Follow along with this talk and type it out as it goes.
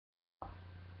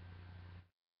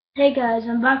Hey guys,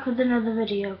 I'm back with another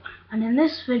video, and in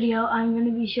this video I'm going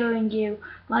to be showing you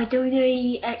my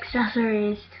WWE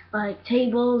accessories like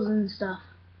tables and stuff.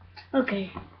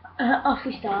 Okay, off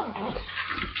we start.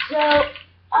 So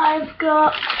I've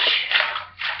got,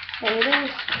 there it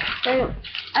is,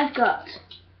 I've got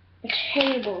a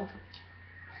table.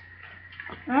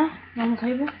 Normal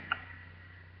table?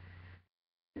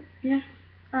 Yeah.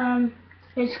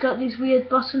 It's got these weird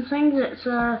bottom things. It's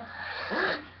there.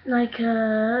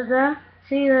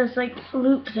 See, there's like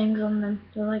loop things on them.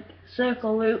 They're like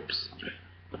circle loops.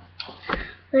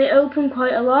 They open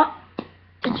quite a lot.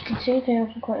 As you can see, they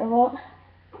open quite a lot.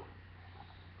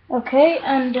 Okay,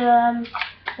 and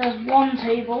there's one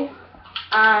table,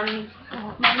 and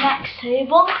my next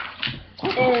table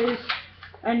is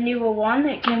a newer one.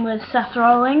 It came with Seth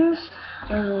Rollins.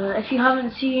 If you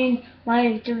haven't seen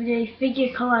my WWE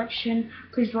figure collection,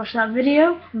 please watch that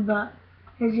video. But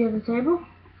here's the other table.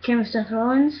 It came with Seth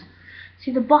Rollins.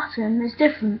 See, the bottom is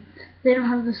different. They don't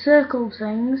have the circle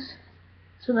things,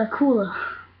 so they're cooler,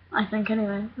 I think.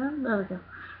 Anyway, there we go.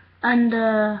 And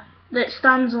it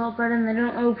stands a lot better, and they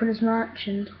don't open as much.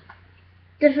 And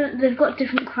they've got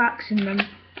different cracks in them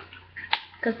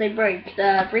because they break.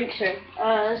 Break through.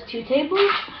 There's two tables.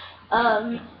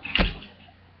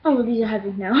 Oh, these are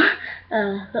heavy now.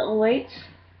 Little weights.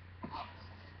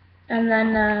 And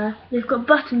then they've got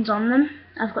buttons on them.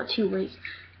 I've got two weights.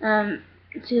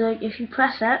 See, like if you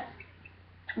press it,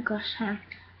 oh gosh, hang on.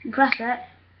 If you press it,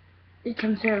 it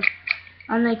comes through,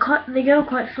 and they go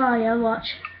quite far. Yeah,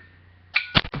 watch.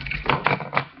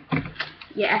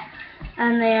 Yeah,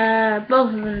 and they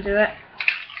both of them do it.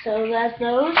 So there's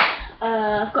those.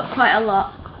 I've got quite a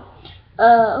lot.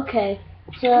 Okay.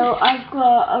 So I've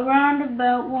got around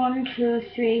about 1, 2,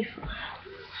 3,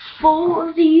 4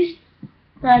 of these.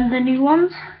 Then the new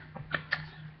ones.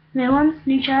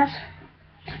 New chairs.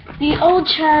 The old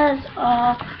chairs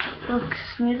look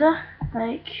smoother.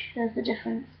 Like, there's the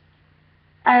difference.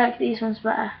 I like these ones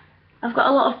better. I've got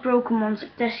a lot of broken ones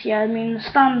like this. Yeah, I mean the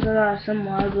stands are there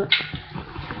somewhere, but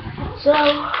so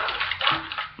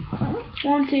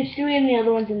 1, 2, 3, and the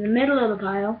other one's in the middle of the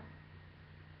pile.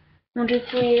 1, 2,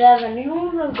 3, there the new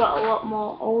ones. I've got a lot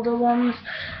more older ones.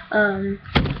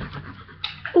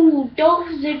 Ooh, Dolph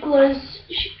Ziggler's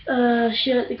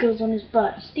shirt that goes on his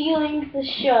butt. Stealing the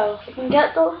show. If I can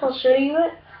get Dolph, I'll show you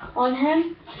it on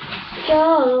him.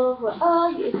 Dolph, where are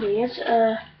you? Here he is.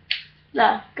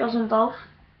 There, goes on Dolph.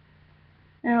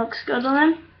 And it looks good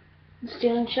on him. The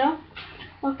stealing show.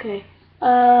 Okay.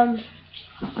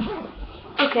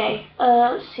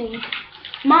 Let's see.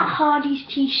 Matt Hardy's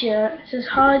t-shirt says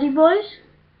Hardy Boys.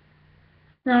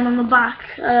 Then on the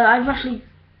back, I've actually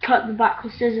cut the back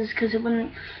with scissors because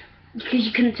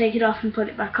you couldn't take it off and put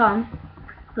it back on.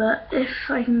 But if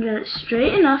I can get it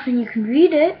straight enough and you can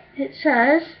read it, it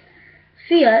says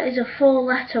fear is a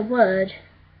 4-letter word.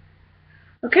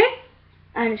 Okay?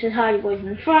 And it says Hardy Boys in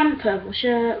the front, purple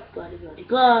shirt, blah blah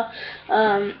blah.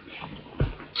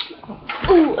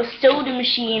 Ooh, a soda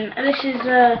machine. This is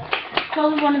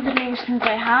probably one of the newest things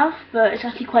I have, but it's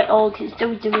actually quite old. It's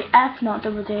WWF, not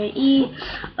WWE.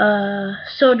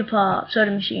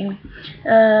 Soda machine.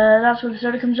 That's where the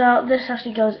soda comes out. This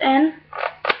actually goes in.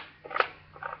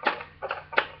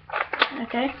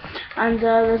 Okay, and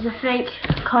there's a fake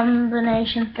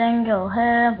combination thing over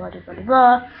here, blah blah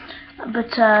blah.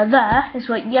 But there is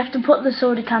what you have to put the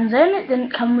soda cans in. It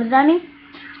didn't come with any.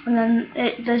 And then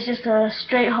there's just a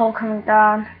straight hole coming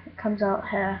down. It comes out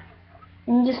here.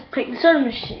 And you just pick the soda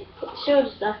machine, put the soda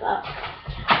stuff up.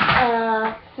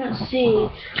 Let's see.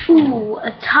 Ooh,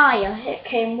 a tire. It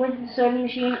came with the soda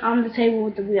machine on the table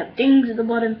with the weird things at the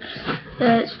bottom.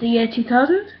 It's the year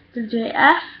 2000,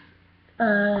 WWF.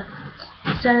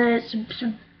 So it's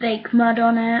some fake mud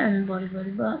on it and blah blah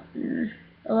blah.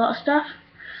 A lot of stuff.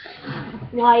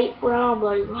 White, brown,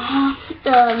 blah blah.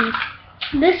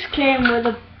 This came with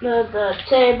the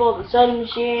table, the soda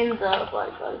machine, the blah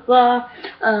blah blah.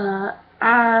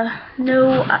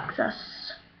 No access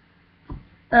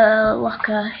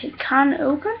locker. It can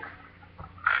open.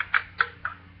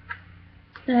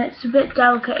 It's a bit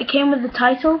delicate. It came with the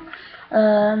title.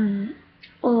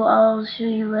 I'll show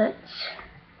you it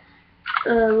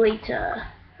later.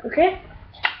 Okay.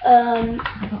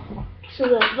 So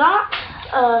there's that.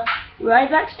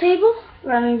 Ryback's table.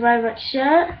 Ryback's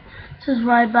shirt. It says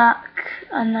Ryback,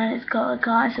 and then it's got a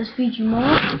guy. It says feed you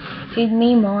more, feed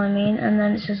me more. I mean, and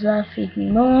then it says there feed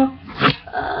me more.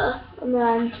 And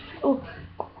then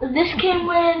this came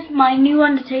with my new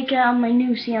Undertaker and my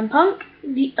new CM Punk.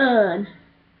 The urn,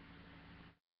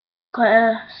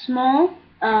 quite small.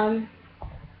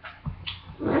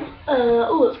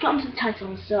 let's get on to the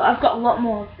titles. So I've got a lot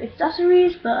more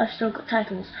accessories, but I've still got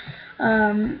titles.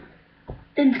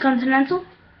 Intercontinental,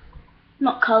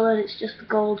 not coloured, it's just the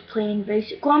gold plain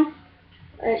basic one.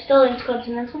 It's still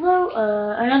Intercontinental though.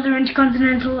 Another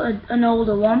Intercontinental, an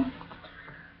older one.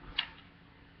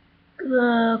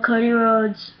 Cody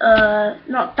Rhodes,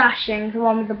 not Dashing, the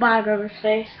one with the bag over his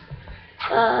face.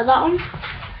 That one.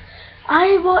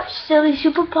 I watched Silly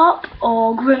Super Pop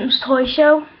or Grimm's Toy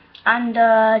Show and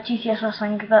GTS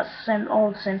Wrestling. That's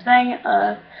all the same thing.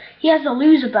 He has a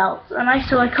loser belt, and I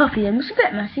copied him. It was a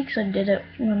bit messy because I did it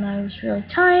when I was really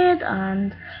tired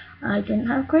and I didn't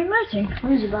have great lighting.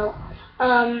 Loser belt.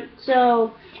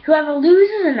 So whoever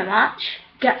loses in a match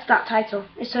gets that title.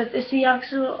 It's the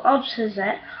actual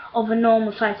opposite of a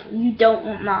normal title. You don't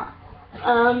want that.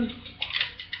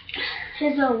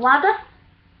 Here's a ladder.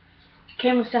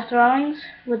 Came with Seth Rollins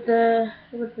with the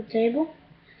table.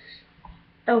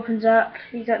 Opens up.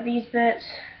 You got these bits.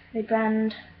 They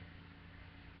bend,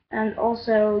 and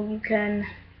also you can.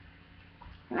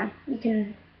 It's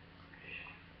a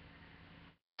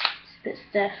bit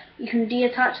stiff. You can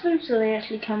deattach them so they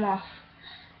actually come off,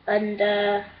 and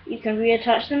you can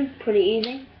reattach them pretty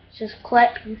easy. It's just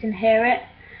click. You can hear it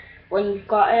when you've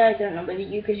got it. I don't know whether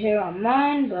you could hear it on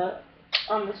mine, but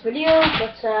on this video.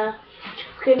 But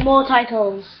okay, more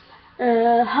titles.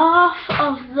 Half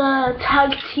of the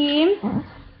tag team,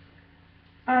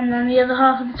 and then the other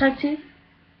half of the tag team.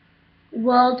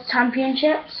 World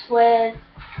Championships with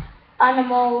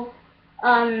Animal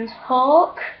and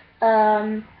Hawk.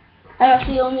 I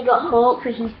actually only got Hawk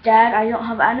because he's dead. I don't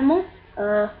have Animal.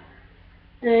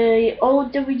 The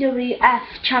old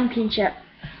WWF Championship.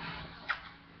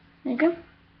 There you go.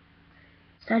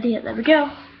 Steady it. There we go.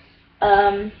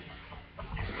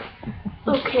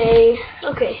 Okay,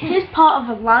 here's part of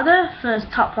a ladder for the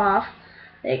top half.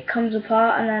 It comes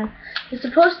apart, and then you're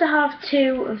supposed to have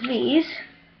two of these.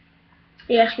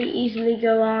 They actually easily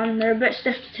go on. They're a bit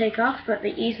stiff to take off, but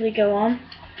they easily go on.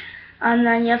 And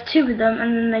then you have two of them,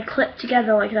 and then they clip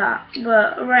together like that.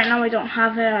 But right now I don't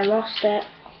have it, I lost it.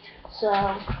 So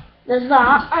there's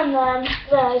that, and then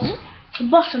there's the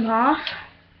bottom half.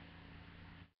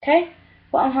 Okay,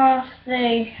 bottom half,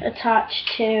 they attach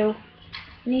to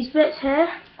these bits here.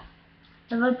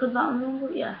 Have I put that on the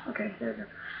wall? Yeah, okay, there we go.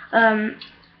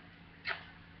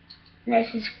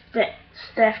 This is a bit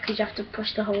stiff because you have to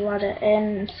push the whole ladder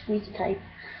in and squeeze it tight.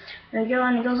 There we go,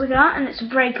 and it goes like that, and it's a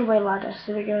breakaway ladder,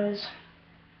 so it goes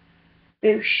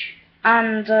boosh.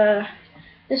 And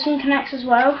this one connects as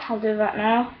well. I'll do that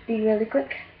now. Be really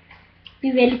quick.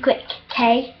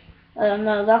 Okay?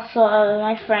 No, that's what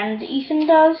my friend Ethan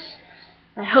does.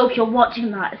 I hope you're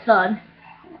watching that, son.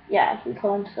 Yeah, we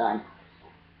call him son.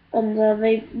 And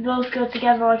they both go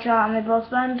together like that, and they both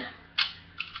bend.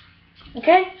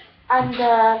 Okay? And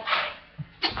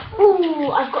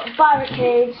ooh, I've got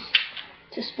barricades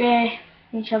to spear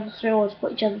each other through, or to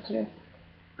put each other through.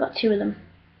 Got two of them.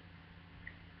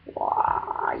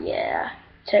 Wow, yeah,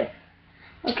 two.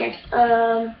 Okay,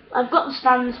 I've got the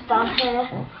stands down here.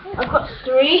 I've got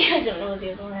three. I don't know what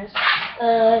the other one is.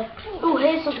 Oh,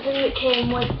 here's something that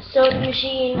came with the soda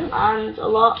machine and a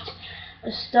lot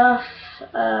of stuff.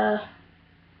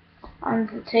 And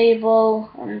the table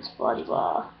and body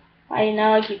bar. I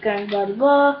know I keep going body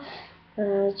bar,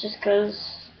 just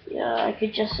because, yeah, I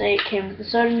could just say it came with the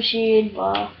soda machine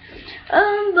bar.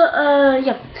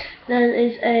 Yeah, there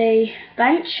is a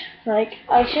bench. Like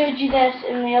I showed you this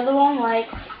in the other one. Like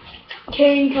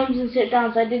Kane comes and sits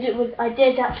down. So I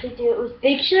did actually do it with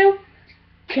Big Show.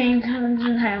 Kane comes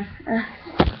and ham.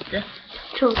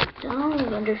 Tilt it down. I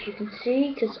wonder if you can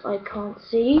see, because I can't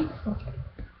see.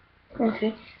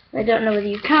 Okay. I don't know whether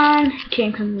you can.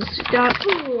 Kane comes and sits down.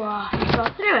 Ooh, I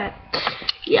got through it.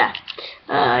 Yeah.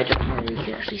 I don't know whether you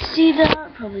can actually see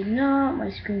that. Probably not. My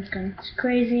screen's gone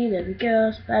crazy. There we go.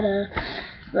 It's better.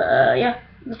 But yeah.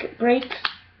 Look at breaks.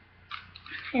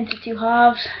 Into two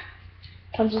halves.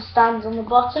 Comes and stands on the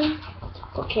bottom.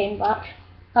 Got Kane back.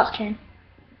 That's Kane.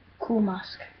 Cool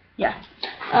mask. Yeah.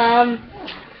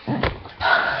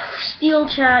 Steel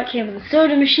chair came with a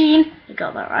soda machine. I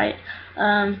got that right.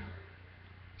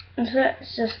 That's it.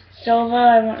 It's just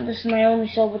silver. This is my only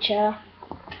silver chair.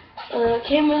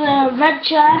 Came with a red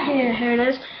chair. Here it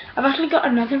is. I've actually got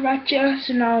another red chair,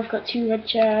 so now I've got two red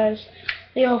chairs.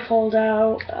 They all fold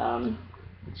out.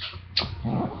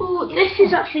 Ooh, this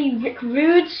is actually Rick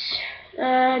Rude's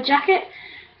jacket,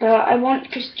 but I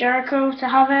want Chris Jericho to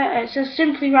have it. It says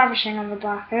Simply Ravishing on the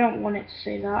back. I don't want it to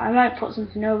say that. I might put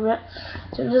something over it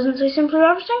so it doesn't say Simply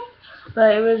Ravishing.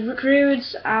 But it was Rick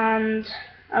Rude's, and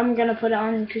I'm gonna put it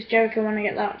on Chris Jericho when I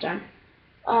get that done.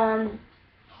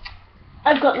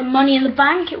 I've got the Money in the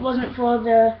Bank. It wasn't for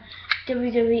the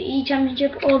WWE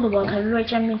Championship or the World Heavyweight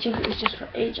Championship. It was just for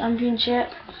a championship.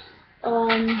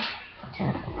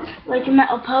 Like a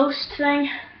metal post thing.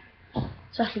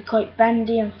 It's actually quite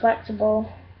bendy and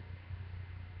flexible.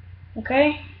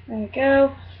 Okay, there we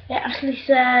go. It actually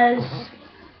says,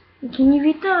 can you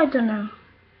read that? I don't know.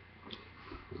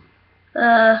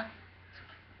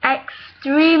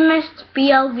 Extremist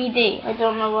BLVD. I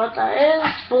don't know what that is.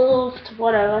 Bulled,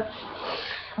 whatever.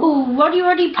 Ooh,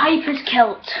 Roddy Piper's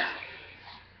kilt.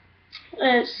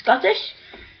 It's Scottish.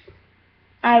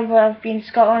 I've been to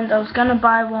Scotland. I was gonna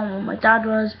buy one when my dad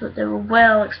was, but they were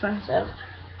well expensive.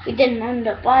 We didn't end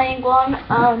up buying one.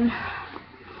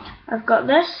 I've got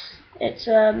this. It's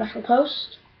a metal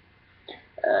post.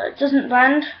 It doesn't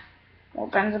bend. Well,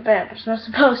 it bends a bit, but it's not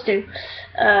supposed to.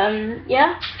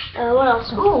 Yeah. What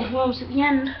else? Oh, we're almost at the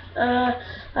end.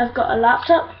 I've got a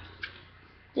laptop.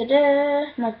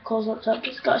 Michael Cole's laptop.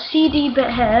 It's got a CD bit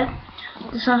here.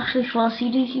 It's actually for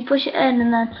CDs. You push it in,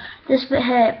 and then this bit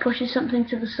here it pushes something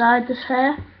to the side. This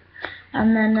here,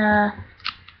 and then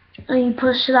when you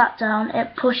push that down,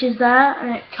 it pushes there,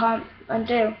 and it can't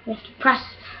undo. You have to press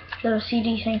the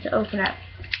CD thing to open it.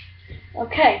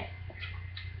 Okay.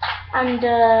 And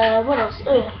what else?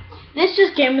 Oh, this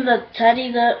just came with a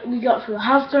teddy that we got for the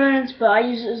house clearance, but I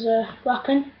use it as a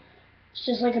weapon. It's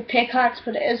just like a pickaxe,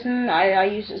 but it isn't. I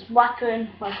use it as a weapon,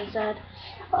 like I said.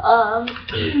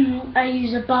 I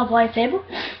use a barbed wire table.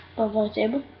 Barbed wire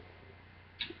table.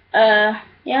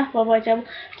 Yeah, barbed wire table.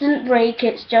 It doesn't break.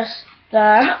 It's just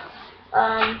there.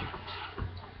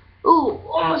 Ooh,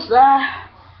 almost there.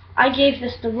 I gave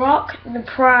this The Rock, the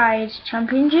Pride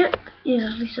Championship. It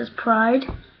usually says Pride.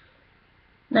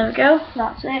 There we go.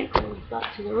 That's it. Goes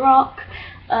back to The Rock.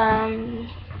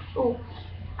 Ooh.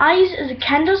 I use it as a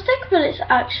kendo stick, but it's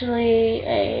actually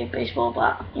a baseball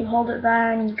bat. You hold it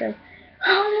there and you go,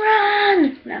 home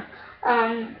run! No.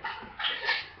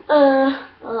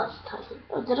 Well, that's the title.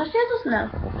 Oh, did I say this? No.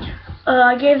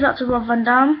 I gave that to Rob Van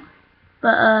Dam,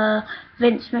 but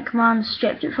Vince McMahon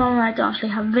stripped it from me. I don't actually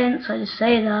have Vince, I just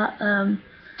say that.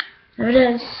 There it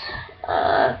is.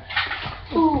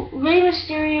 Ooh, Rey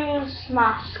Mysterio's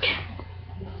mask.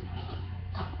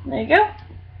 There you go.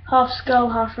 Half skull,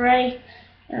 half Rey.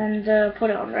 And put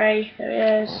it on Rey. There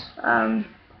it is. Oh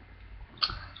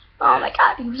my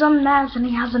god, he was on Maz and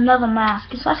he has another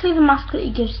mask. It's actually the mask that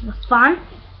he gives to the fan.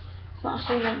 It's not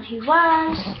actually one he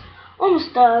wears.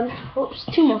 Almost done. Oops,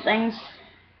 two more things.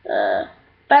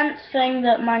 Bent thing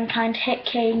that Mankind Hit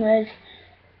came with,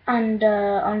 and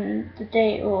on the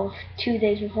day or 2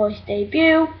 days before his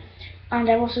debut. And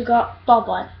I've also got barbed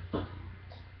wire.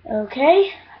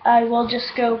 Okay, I will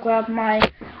just go grab my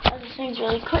other things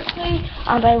really quickly,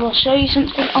 and I will show you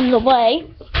something on the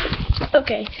way.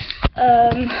 Okay,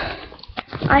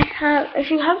 if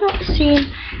you have not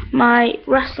seen my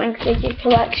wrestling figure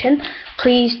collection,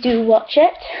 please do watch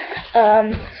it.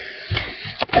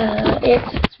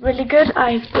 It's really good.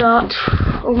 I've got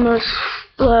almost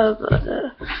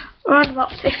around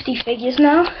about 50 figures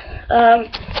now.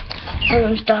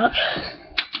 Everyone's dark.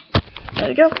 There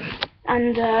we go.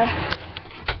 And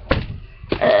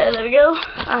there we go.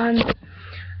 And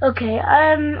okay,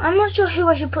 I'm not sure who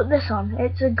I should put this on.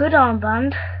 It's a good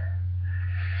armband.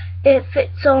 It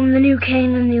fits on the new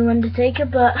Kane and the new Undertaker,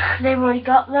 but they've already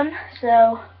got them, so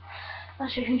I'm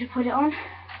not sure who to put it on.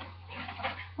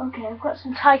 Okay, I've got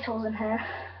some titles in here.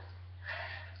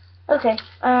 Okay,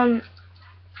 I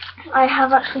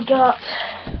have actually got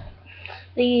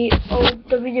the old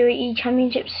WWE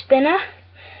Championship spinner.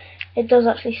 It does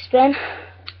actually spin.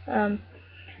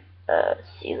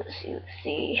 Let's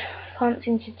see. Can't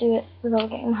seem to do it without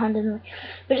getting my hand in the way.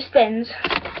 But it spins.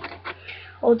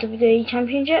 Old WWE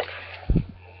Championship.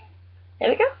 There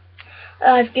we go.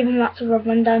 I've given that to Rob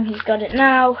Van Dam. He's got it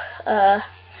now.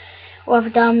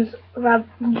 Rob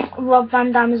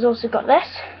Van Dam has also got this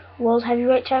World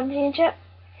Heavyweight Championship.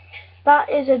 That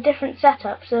is a different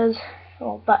setup. So,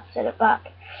 set it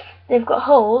back. They've got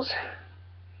holes,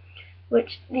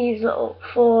 which these little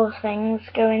 4 things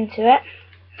go into it.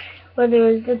 Where there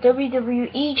is the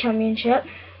WWE Championship,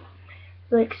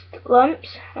 like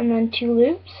lumps, and then 2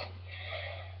 loops,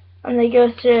 and they go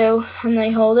through and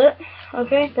they hold it.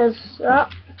 Okay, there's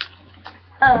that.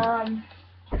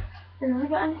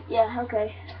 Yeah,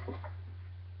 okay.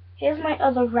 Here's my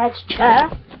other red chair.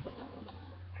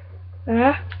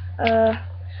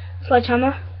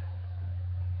 Sledgehammer.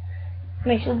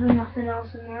 Make sure there's nothing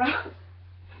else in there.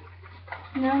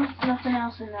 No, nothing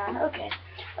else in there. Okay.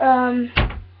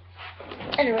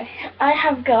 Anyway, I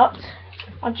have got,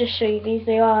 I'll just show you these.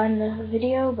 They are in the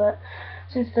video, but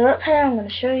since they're up here, I'm going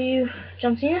to show you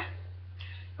John Cena,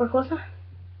 Brock Lesnar,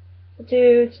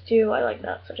 I like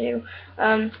that tattoo.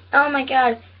 Oh my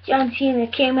God, John Cena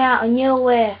came out of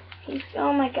nowhere.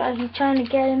 Oh my God, he's trying to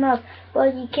get him up,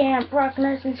 but he can't. Brock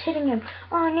Lesnar's hitting him.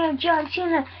 Oh no, John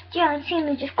Cena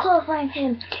just clotheslined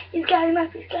him. He's got him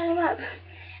up.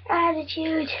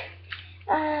 Attitude.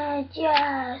 Alright,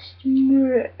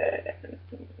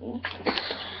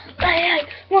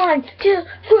 1, 2,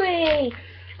 3.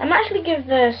 I'm actually give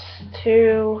this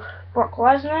to Brock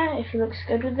Lesnar. If he looks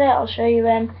good with it, I'll show you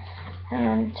then. Hang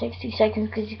on, 60 seconds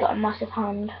because he's got a massive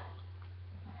hand.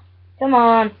 Come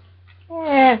on.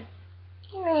 Yeah.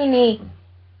 Really.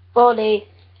 Bully.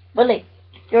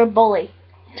 You're a bully.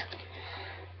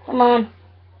 Come on.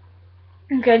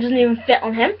 Okay, it doesn't even fit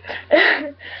on him.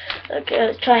 Okay,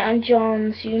 let's try it on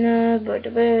John Cena.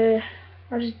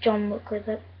 How does John look with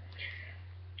it?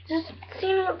 Does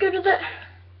Cena look good with it?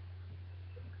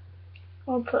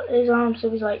 I'll put his arm so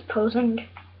he's like posing.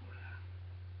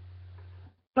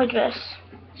 Like this.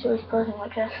 So he's posing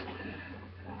like this.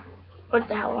 What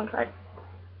the hell, one side.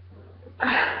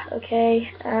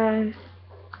 Okay,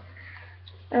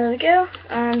 there we go,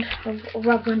 and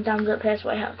rubbing down the place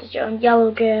what I have to show him.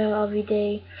 Yellow girl,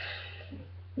 RVD.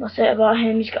 That's it about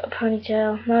him, he's got a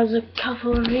ponytail. There's a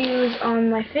couple of reviews on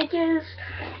my figures.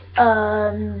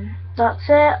 That's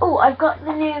it. Oh, I've got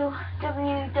the new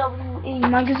WWE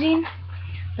magazine.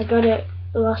 I got it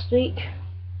last week.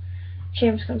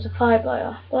 James comes supplied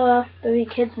by the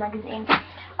Kids magazine.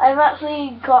 I've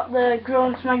actually got the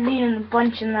Grown-ups magazine and a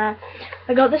bunch in there.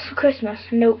 I got this for Christmas,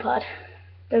 notepad.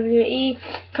 WWE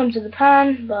comes with a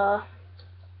pen, but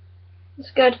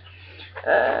it's good.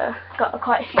 Got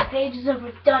quite a few pages of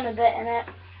it, done a bit in it.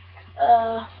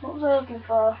 What was I looking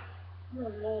for?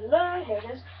 Here it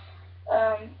is.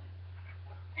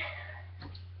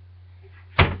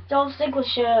 Dolph Ziggler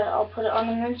shirt, I'll put it on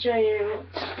and then show you.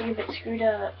 It's a bit screwed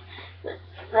up. But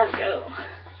there we go.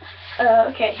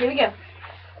 Okay, here we go.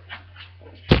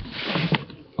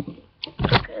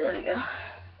 Okay, there we go.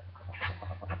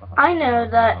 I know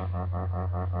that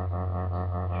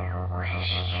you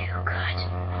wish you could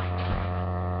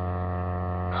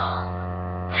pull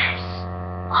this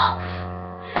off.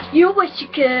 You wish you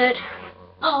could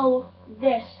pull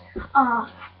this off.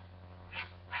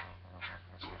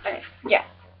 Okay, yeah,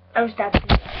 I was dancing.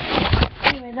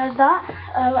 Anyway, there's that.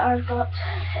 I've got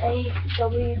a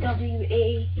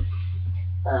WWE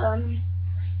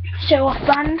show-off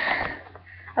band.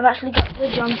 I've actually got the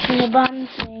John Cena band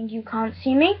saying "You Can't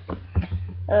See Me."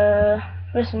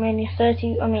 WrestleMania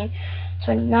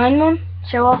 29 one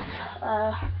show off.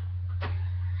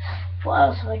 What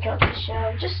else have I got to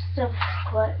show? Just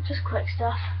quick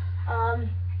stuff.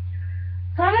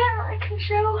 I can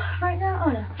show right now.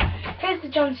 Oh no. Here's the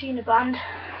John Cena band.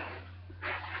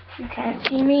 You can't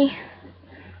see me.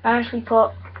 I actually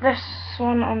put this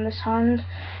one on this hand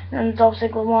and the Dolph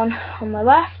Ziggler one on my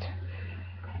left.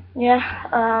 Yeah, is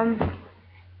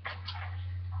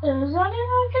that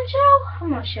anything I can show?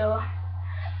 I'm not sure.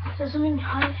 Is there something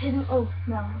hidden? Oh,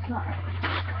 no, it's not.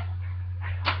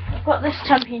 I've got this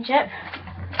championship.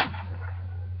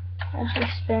 It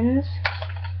actually spins.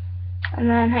 And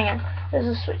then, hang on, there's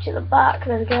a switch at the back,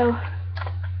 there we go.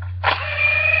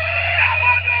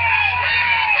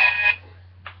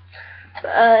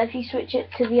 If you switch it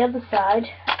to the other side.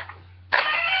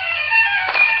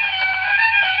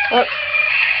 Oh.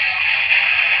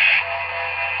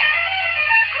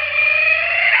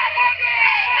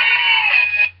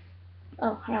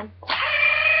 Oh, hang on.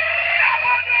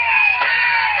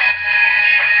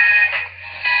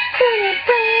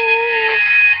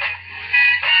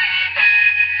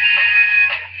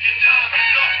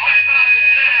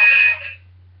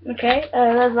 Okay,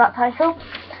 there's that title.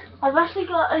 I've actually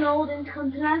got an old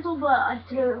Intercontinental, but I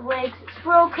threw it away because it's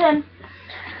broken.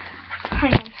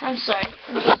 Hang on, I'm so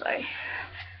sorry.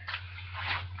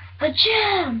 The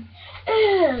gem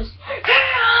is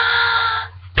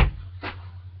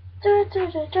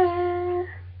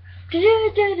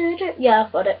yeah,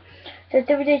 I've got it. The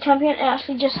WWE champion. It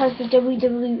actually just has the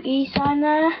WWE sign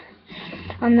there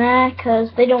on there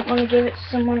because they don't want to give it to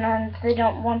someone and they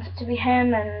don't want it to be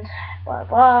him and blah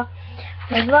blah.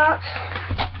 There's that.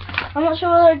 I'm not sure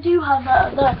whether I do have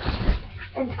the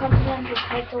Intercontinental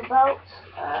title belt.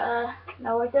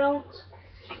 No, I don't.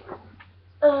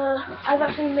 I've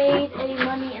actually made a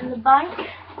Money in the Bank.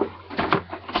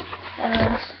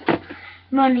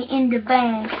 Money in the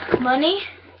Bank. Money.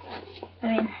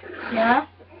 Yeah.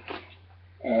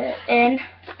 In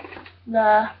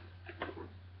the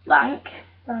bank.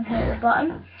 Down here at the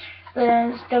bottom.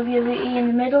 There's WWE in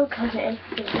the middle because it is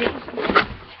WWE.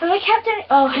 But I kept it.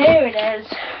 Oh, here it is.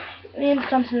 The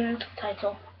Intercontinental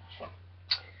title.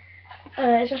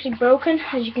 It's actually broken,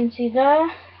 as you can see there.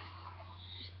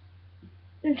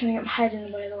 I'm trying to get my head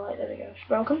in the way of the light. There we go. It's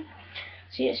broken.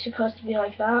 See, it's supposed to be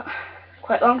like that.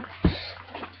 Quite long.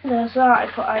 There's that.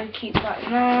 I keep that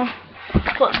in there.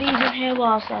 Put these in here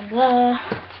whilst I'm there.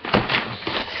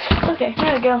 Okay,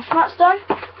 there we go. That's done.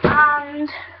 And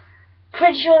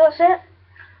pretty sure that's it.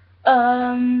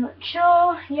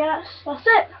 Sure, yes, that's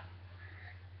it.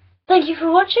 Thank you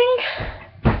for watching.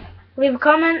 Leave a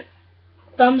comment,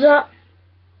 thumbs up,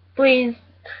 please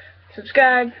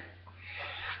subscribe.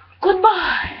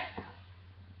 Goodbye.